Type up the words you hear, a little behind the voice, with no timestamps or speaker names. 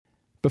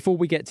Before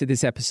we get to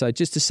this episode,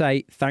 just to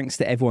say thanks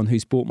to everyone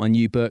who's bought my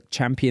new book,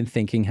 Champion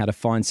Thinking: How to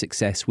Find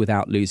Success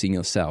Without Losing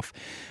Yourself.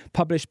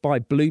 Published by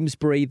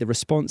Bloomsbury, the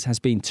response has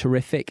been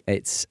terrific.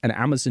 It's an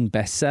Amazon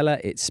bestseller.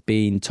 It's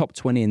been top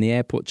 20 in the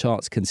airport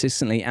charts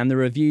consistently, and the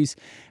reviews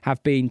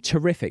have been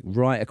terrific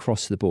right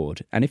across the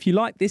board. And if you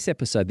like this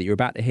episode that you're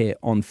about to hear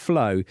on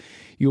Flow,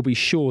 you'll be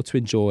sure to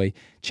enjoy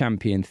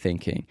Champion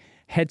Thinking.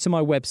 Head to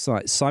my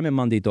website,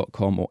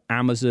 simonmundy.com, or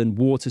Amazon,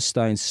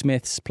 Waterstone,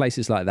 Smiths,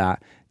 places like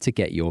that to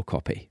get your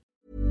copy.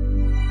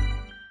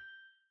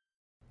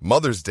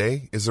 Mother's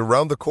Day is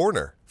around the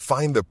corner.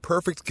 Find the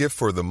perfect gift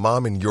for the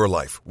mom in your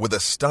life with a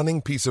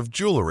stunning piece of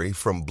jewelry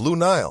from Blue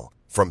Nile.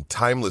 From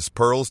timeless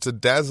pearls to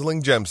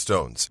dazzling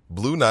gemstones,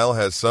 Blue Nile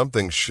has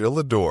something she'll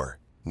adore.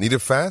 Need it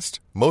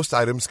fast? Most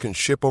items can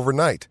ship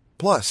overnight.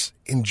 Plus,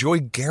 enjoy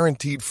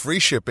guaranteed free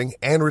shipping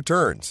and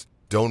returns.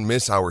 Don't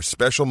miss our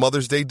special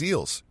Mother's Day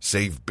deals.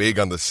 Save big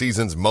on the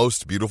season's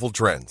most beautiful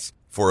trends.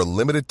 For a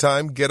limited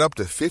time, get up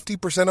to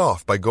 50%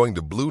 off by going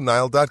to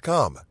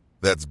BlueNile.com.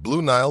 That's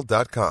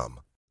BlueNile.com.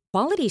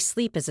 Quality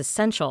sleep is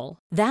essential.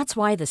 That's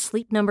why the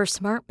Sleep Number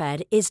Smart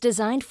Bed is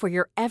designed for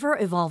your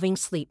ever-evolving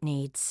sleep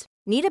needs.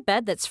 Need a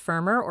bed that's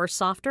firmer or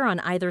softer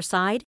on either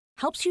side?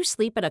 Helps you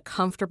sleep at a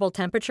comfortable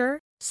temperature?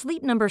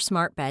 Sleep Number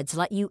Smart Beds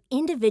let you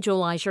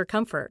individualize your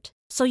comfort,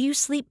 so you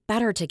sleep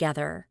better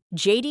together.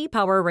 J.D.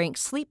 Power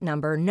ranks Sleep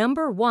Number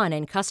number 1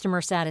 in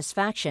customer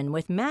satisfaction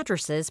with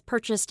mattresses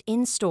purchased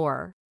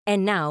in-store.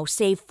 And now,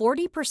 save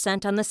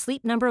 40% on the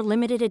Sleep Number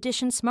Limited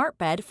Edition Smart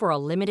Bed for a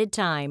limited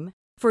time.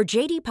 For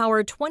J.D.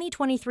 Power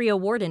 2023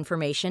 award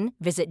information,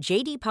 visit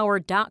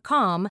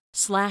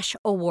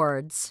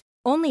jdpower.com/awards.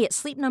 Only at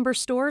Sleep Number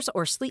stores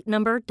or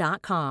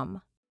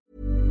sleepnumber.com.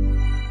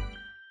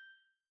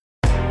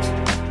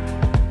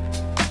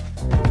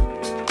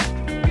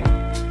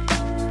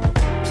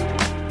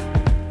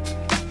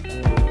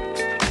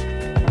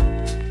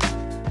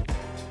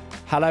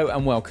 Hello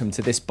and welcome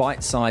to this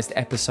bite-sized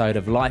episode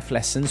of Life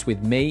Lessons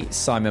with me,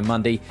 Simon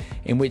Mundy,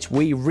 in which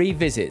we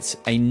revisit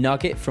a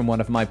nugget from one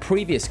of my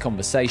previous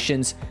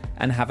conversations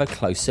and have a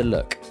closer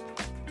look.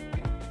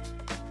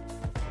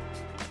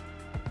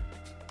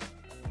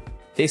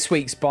 This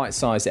week's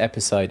bite-sized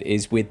episode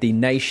is with the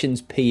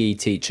nation's PE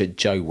teacher,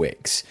 Joe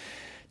Wicks.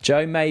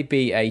 Joe may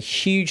be a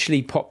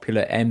hugely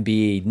popular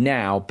MBE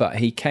now, but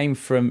he came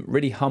from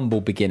really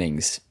humble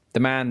beginnings. The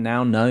man,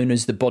 now known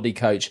as the body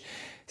coach,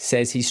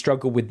 says he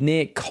struggled with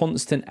near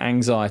constant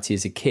anxiety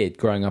as a kid,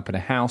 growing up in a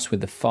house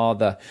with a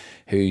father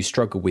who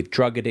struggled with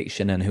drug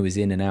addiction and who was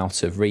in and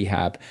out of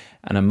rehab,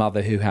 and a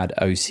mother who had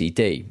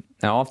OCD.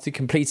 Now, after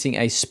completing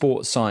a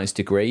sports science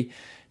degree,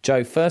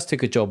 Joe first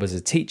took a job as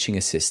a teaching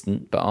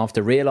assistant, but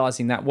after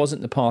realising that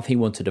wasn't the path he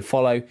wanted to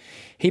follow,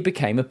 he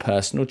became a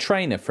personal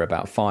trainer for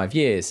about 5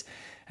 years.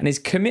 And his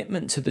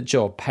commitment to the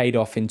job paid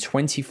off in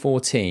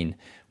 2014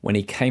 when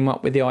he came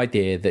up with the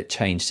idea that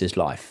changed his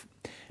life.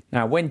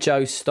 Now, when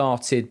Joe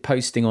started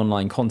posting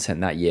online content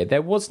that year,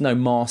 there was no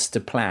master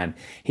plan.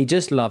 He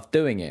just loved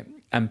doing it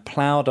and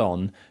ploughed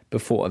on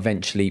before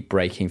eventually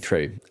breaking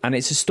through. And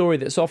it's a story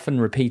that's often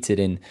repeated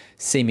in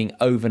seeming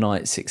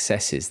overnight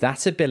successes.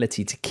 That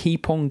ability to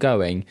keep on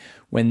going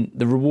when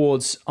the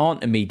rewards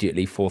aren't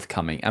immediately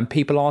forthcoming and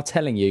people are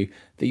telling you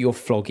that you're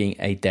flogging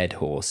a dead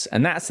horse.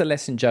 And that's the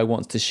lesson Joe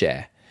wants to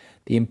share: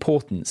 the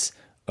importance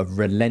of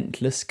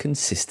relentless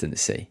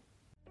consistency.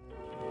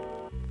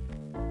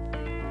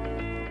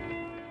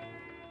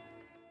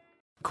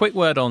 Quick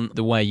word on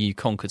the way you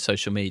conquered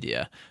social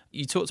media.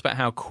 You talked about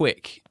how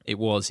quick it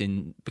was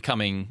in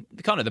becoming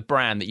kind of the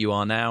brand that you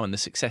are now and the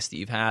success that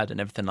you've had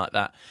and everything like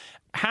that.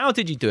 How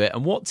did you do it,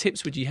 and what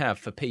tips would you have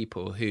for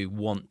people who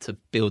want to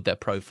build their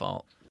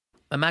profile?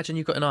 Imagine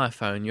you've got an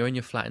iPhone, you're in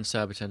your flat in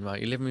Surbiton, right?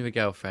 You're living with your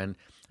girlfriend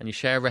and you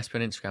share a recipe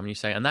on Instagram and you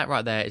say, and that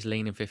right there is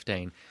lean in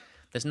 15.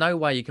 There's no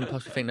way you can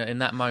possibly think that in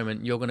that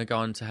moment you're going to go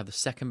on to have the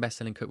second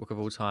best-selling cookbook of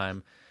all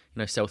time,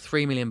 sell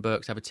 3 million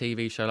books, have a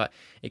TV show. That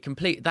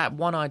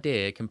one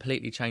idea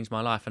completely changed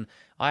my life. And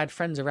I had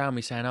friends around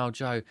me saying, "Oh,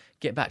 Joe,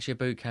 get back to your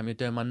boot camp. You're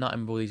doing my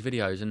nutting with all these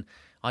videos." And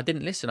I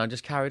didn't listen. I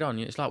just carried on.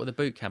 It's like with the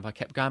boot camp. I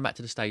kept going back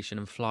to the station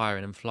and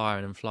flying. And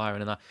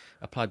I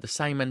applied the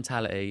same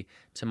mentality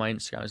to my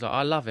Instagram. It's like,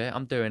 I love it.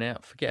 I'm doing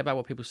it. Forget about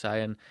what people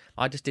say. And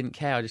I just didn't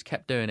care. I just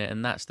kept doing it.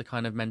 And that's the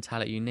kind of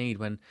mentality you need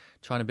when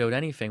trying to build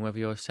anything, whether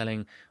you're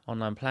selling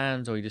online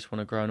plans or you just want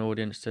to grow an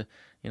audience to,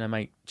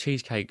 make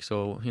cheesecakes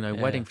or,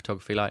 wedding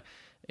photography.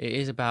 It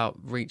is about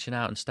reaching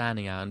out and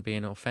standing out and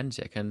being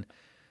authentic. And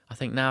I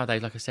think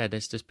nowadays, like I said,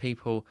 there's just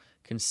people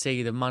can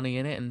see the money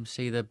in it and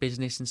see the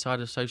business inside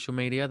of social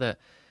media. That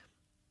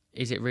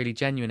is it really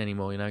genuine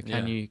anymore?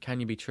 Can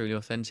you be truly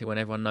authentic when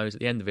everyone knows at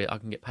the end of it, I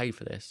can get paid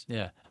for this?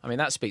 Yeah, I mean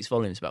that speaks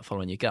volumes about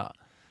following your gut.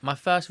 My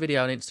first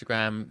video on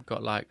Instagram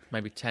got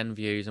maybe 10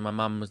 views, and my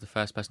mum was the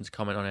first person to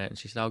comment on it, and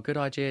she said, "Oh, good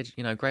idea,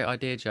 great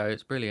idea, Joe.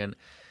 It's brilliant."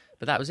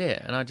 But that was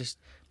it. And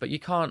but you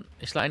can't,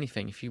 it's like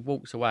anything. If you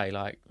walked away,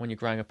 like when you're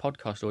growing a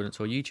podcast audience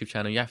or a YouTube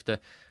channel,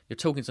 you're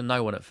talking to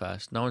no one at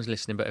first. No one's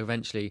listening, but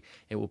eventually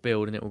it will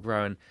build and it will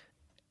grow. And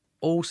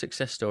all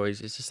success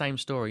stories, it's the same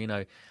story,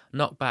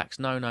 knockbacks,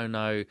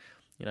 no.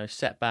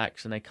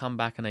 setbacks, and they come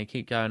back and they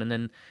keep going, and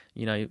then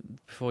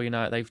before you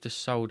know it, they've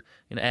just sold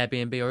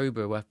Airbnb or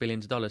Uber worth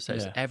billions of dollars. So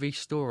it's every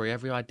story,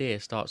 every idea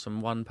starts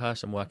from one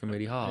person working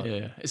really hard.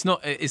 It's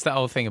that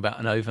whole thing about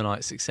an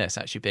overnight success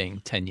actually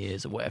being 10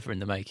 years or whatever in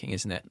the making,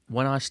 isn't it?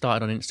 When I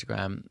started on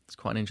Instagram, it's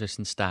quite an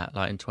interesting stat.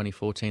 Like in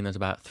 2014, there's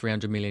about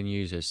 300 million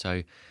users,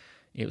 so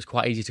it was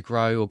quite easy to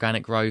grow,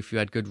 organic growth. You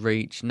had good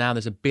reach. Now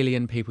there's 1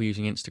 billion people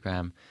using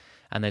Instagram.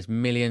 And there's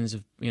millions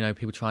of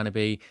people trying to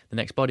be the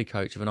next body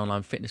coach of an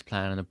online fitness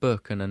plan and a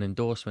book and an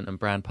endorsement and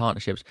brand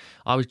partnerships.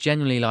 I was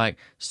genuinely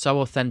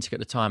so authentic at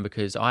the time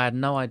because I had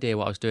no idea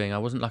what I was doing. I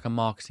wasn't like a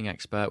marketing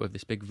expert with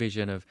this big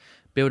vision of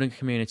building a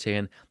community,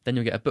 and then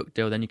you'll get a book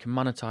deal, then you can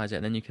monetize it,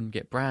 and then you can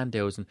get brand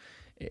deals.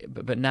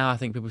 But now I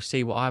think people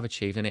see what I've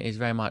achieved, and it is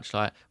very much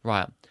like,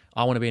 right,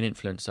 I want to be an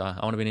influencer,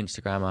 I want to be an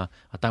Instagrammer,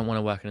 I don't want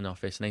to work in an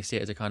office, and they see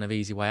it as a kind of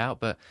easy way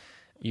out. But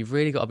you've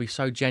really got to be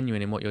so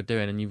genuine in what you're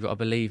doing, and you've got to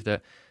believe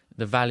that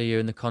the value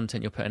and the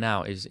content you're putting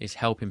out is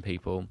helping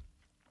people.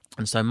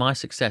 And so my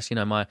success,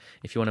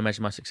 if you want to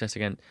measure my success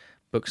against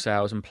book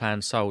sales and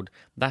plans sold,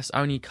 that's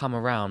only come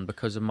around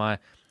because of my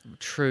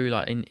true,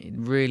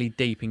 really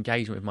deep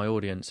engagement with my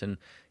audience and,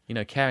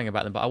 caring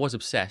about them. But I was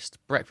obsessed.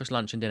 Breakfast,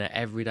 lunch and dinner,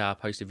 every day I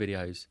posted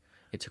videos.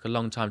 It took a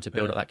long time to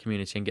build up that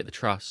community and get the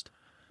trust.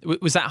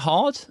 Was that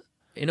hard?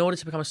 In order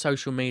to become a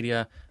social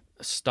media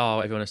star,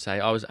 whatever you want to say,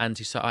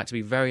 I had to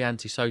be very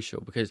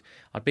antisocial because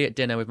I'd be at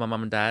dinner with my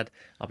mum and dad,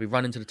 I'd be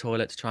running to the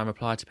toilet to try and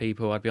reply to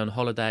people, I'd be on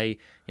holiday,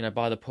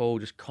 by the pool,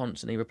 just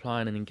constantly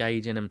replying and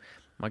engaging, and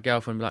my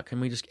girlfriend would be like, can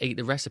we just eat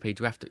the recipe?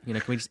 Do we have to,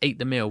 can we just eat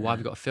the meal? Why have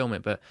we got to film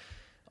it? But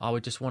I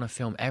would just want to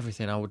film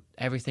everything.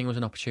 Everything was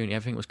an opportunity,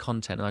 everything was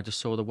content, and I just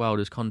saw the world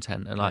as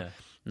content. And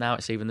now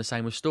it's even the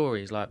same with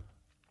stories. Like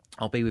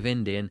I'll be with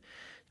Indy and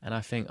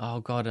I think,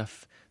 oh God,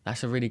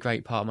 that's a really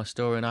great part of my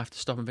story, and I have to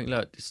stop and think,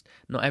 look,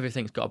 not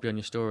everything's got to be on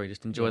your story.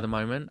 Just enjoy the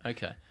moment.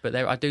 Okay. But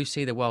I do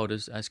see the world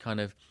as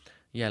kind of,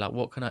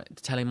 what can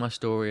telling my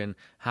story, and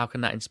how can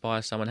that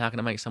inspire someone? How can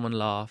I make someone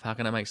laugh? How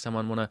can I make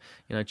someone want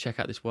to, check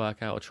out this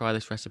workout or try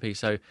this recipe?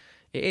 So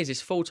it's a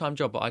full-time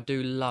job, but I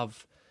do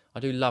love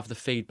the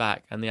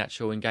feedback and the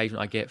actual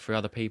engagement I get for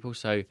other people.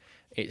 So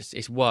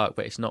it's work,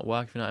 but it's not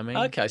work, if you know what I mean.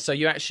 Okay, so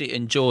you actually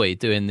enjoy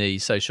doing the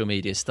social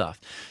media stuff.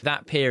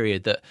 That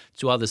period that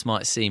to others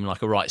might seem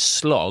like a right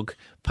slog,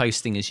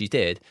 posting as you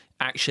did,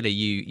 actually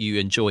you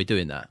enjoy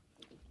doing that.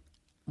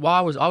 Well,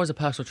 I was a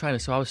personal trainer,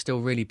 so I was still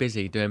really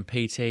busy doing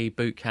PT,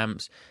 boot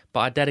camps, but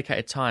I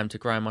dedicated time to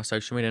growing my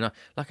social media. And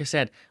like I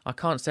said, I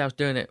can't say I was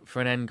doing it for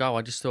an end goal.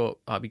 I just thought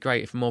it'd be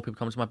great if more people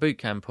come to my boot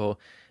camp, or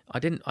I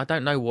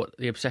don't know what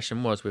the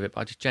obsession was with it,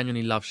 but I just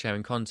genuinely love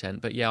sharing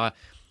content. But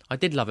I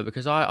did love it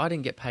because I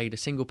didn't get paid a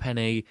single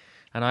penny,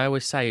 and I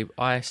always say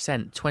I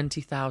sent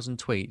 20,000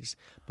 tweets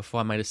before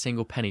I made a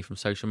single penny from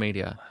social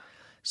media.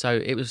 So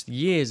it was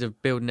years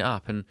of building it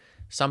up, and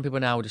some people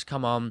now will just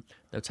come on,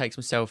 they'll take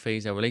some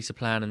selfies, they'll release a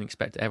plan and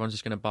expect everyone's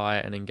just going to buy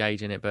it and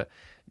engage in it. But,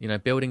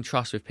 building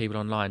trust with people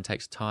online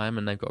takes time,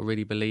 and they've got to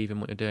really believe in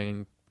what you're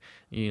doing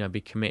and,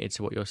 be committed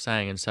to what you're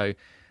saying. And so,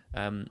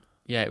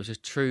 it was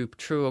just true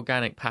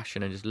organic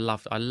passion, and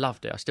I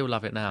loved it. I still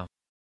love it now.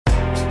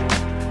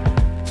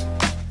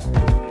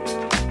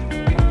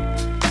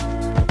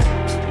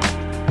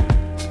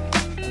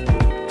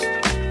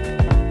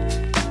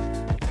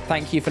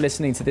 Thank you for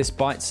listening to this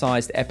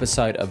bite-sized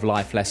episode of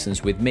Life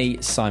Lessons with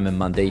me, Simon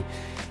Mundy.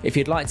 If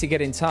you'd like to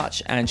get in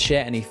touch and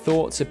share any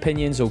thoughts,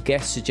 opinions or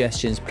guest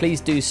suggestions,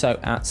 please do so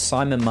at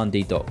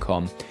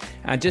simonmundy.com.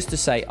 And just to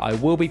say, I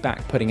will be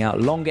back putting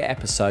out longer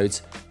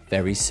episodes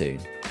very soon.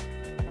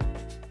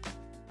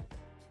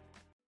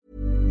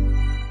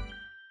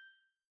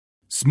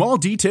 Small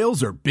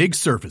details are big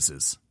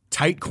surfaces.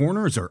 Tight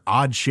corners are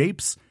odd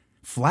shapes.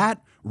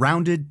 Flat,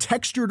 rounded,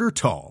 textured, or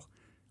tall.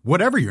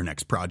 Whatever your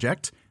next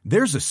project,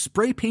 there's a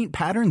spray paint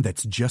pattern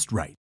that's just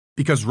right.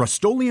 Because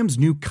Rust-Oleum's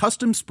new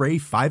Custom Spray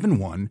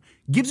 5-in-1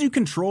 gives you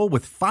control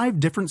with 5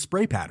 different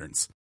spray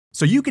patterns.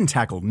 So you can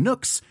tackle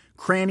nooks,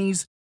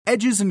 crannies,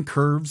 edges, and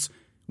curves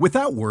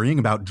without worrying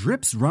about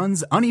drips,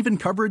 runs, uneven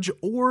coverage,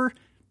 or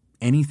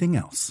anything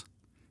else.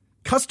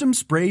 Custom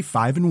Spray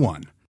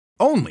 5-in-1.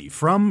 Only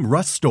from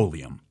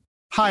Rust-Oleum.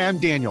 Hi, I'm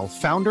Daniel,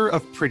 founder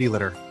of Pretty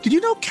Litter. Did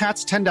you know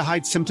cats tend to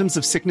hide symptoms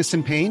of sickness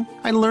and pain?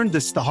 I learned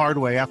this the hard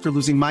way after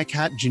losing my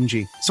cat,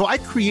 Gingy. So I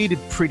created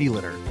Pretty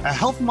Litter, a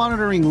health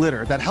monitoring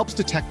litter that helps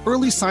detect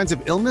early signs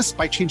of illness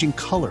by changing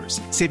colors,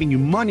 saving you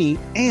money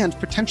and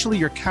potentially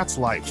your cat's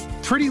life.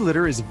 Pretty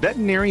Litter is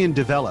veterinarian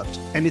developed,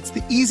 and it's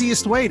the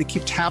easiest way to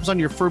keep tabs on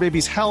your fur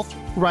baby's health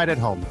right at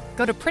home.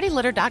 Go to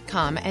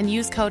prettylitter.com and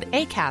use code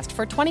ACAST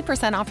for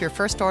 20% off your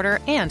first order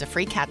and a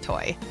free cat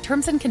toy.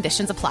 Terms and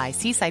conditions apply.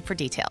 See site for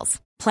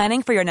details.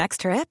 Planning for your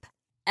next trip?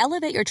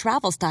 Elevate your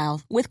travel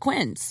style with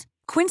Quince.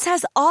 Quince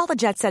has all the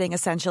jet-setting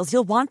essentials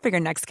you'll want for your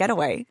next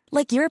getaway,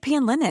 like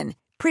European linen,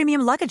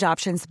 premium luggage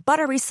options,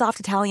 buttery soft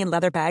Italian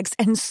leather bags,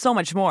 and so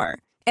much more.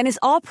 And is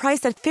all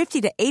priced at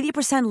 50 to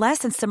 80% less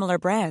than similar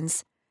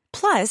brands.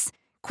 Plus,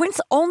 Quince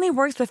only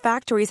works with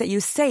factories that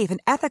use safe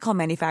and ethical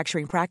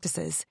manufacturing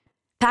practices.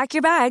 Pack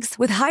your bags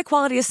with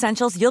high-quality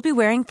essentials you'll be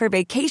wearing for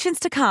vacations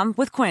to come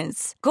with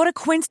Quince. Go to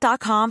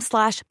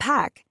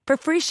quince.com/pack for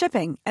free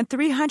shipping and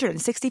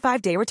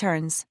 365-day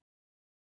returns.